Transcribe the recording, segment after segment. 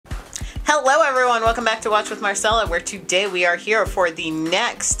Hello everyone, welcome back to Watch with Marcella, where today we are here for the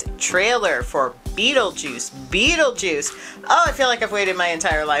next trailer for Beetlejuice. Beetlejuice! Oh, I feel like I've waited my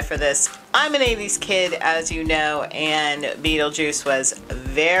entire life for this. I'm an 80s kid, as you know, and Beetlejuice was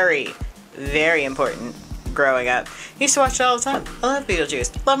very, very important growing up. I used to watch it all the time. I love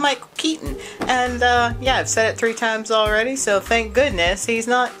Beetlejuice. Love Michael Keaton. And yeah, I've said it 3 times already, so thank goodness he's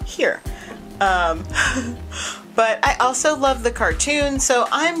not here. But I also love the cartoon, so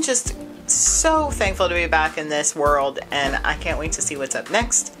I'm just so thankful to be back in this world, and I can't wait to see what's up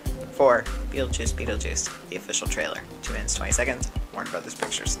next for Beetlejuice, Beetlejuice, the official trailer. 2 minutes, 20 seconds, Warner Brothers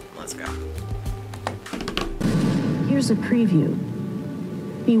Pictures. Let's go. Here's a preview.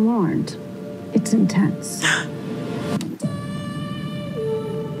 Be warned, it's intense.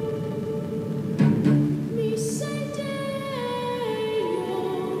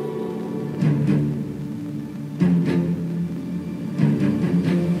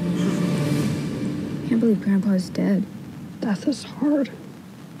 I can't believe Grandpa's dead. Death is hard.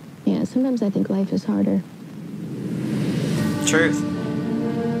 Yeah, sometimes I think life is harder. Truth.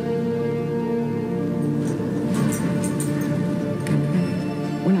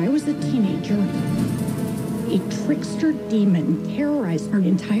 When I was a teenager, a trickster demon terrorized our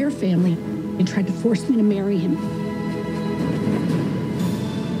entire family and tried to force me to marry him.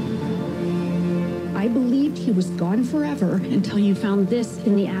 I believed he was gone forever until you found this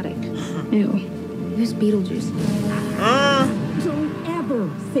in the attic. Ew. Who's Beetlejuice? Don't ever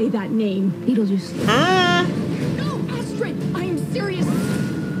say that name. Beetlejuice. No, Astrid, I am serious.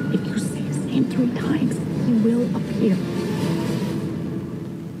 If you say his name 3 times, he will appear.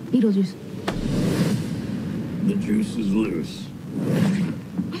 Beetlejuice. The juice is loose.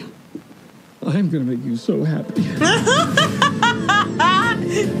 I'm gonna make you so happy.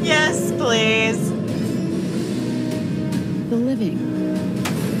 Yes, please. The living.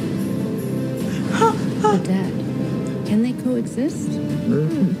 The dead. Can they coexist?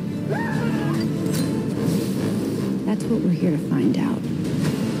 That's what we're here to find out.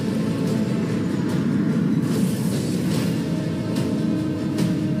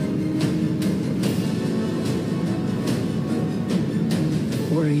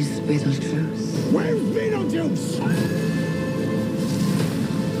 Where's Beetlejuice? Where's Beetlejuice?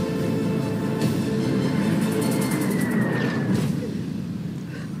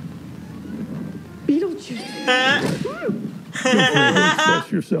 Beetlejuice.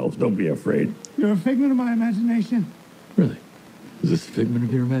 Express yourselves. Don't be afraid. You're a figment of my imagination. Really? Is this a figment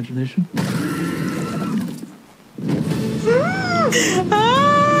of your imagination?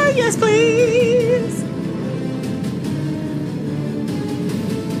 Ah, yes, please.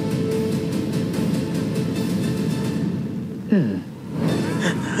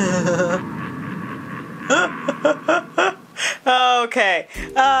 Okay,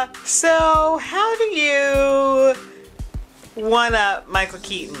 so how do you one-up Michael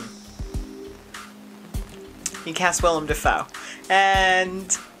Keaton? You cast Willem Dafoe,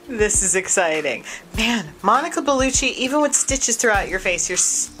 and this is exciting. Man, Monica Bellucci, even with stitches throughout your face, you're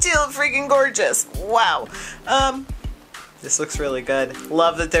still freaking gorgeous. Wow. This looks really good.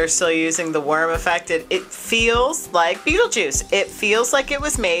 Love that they're still using the worm effect. It feels like Beetlejuice. It feels like it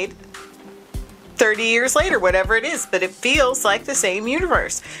was made 30 years later, whatever it is, but it feels like the same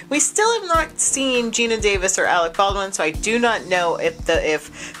universe. We still have not seen Gina Davis or Alec Baldwin, so I do not know if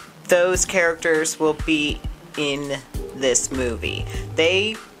those characters will be in this movie.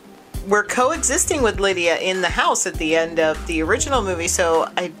 They were coexisting with Lydia in the house at the end of the original movie, so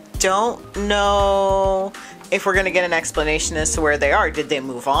I don't know if we're going to get an explanation as to where they are. Did they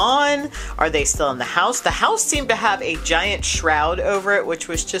move on? Are they still in the house? The house seemed to have a giant shroud over it, which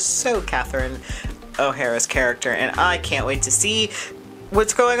was just so Catherine O'Hara's character, and I can't wait to see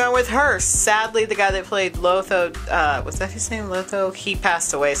what's going on with her. Sadly, the guy that played Lotho, was that his name, Lotho? He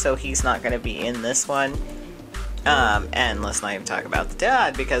passed away, so he's not going to be in this one. And let's not even talk about the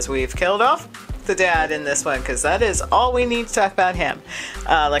dad, because we've killed off the dad in this one, because that is all we need to talk about him.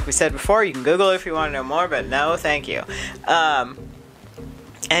 Like we said before, you can Google it if you want to know more, but no thank you.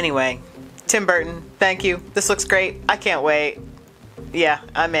 Anyway, Tim Burton, thank you. This looks great. I can't wait. Yeah,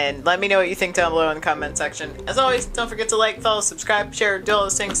 I'm in. Let me know what you think down below in the comment section. As always, don't forget to like, follow, subscribe, share, do all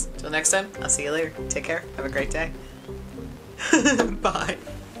those things. Till next time, I'll see you later. Take care. Have a great day. Bye.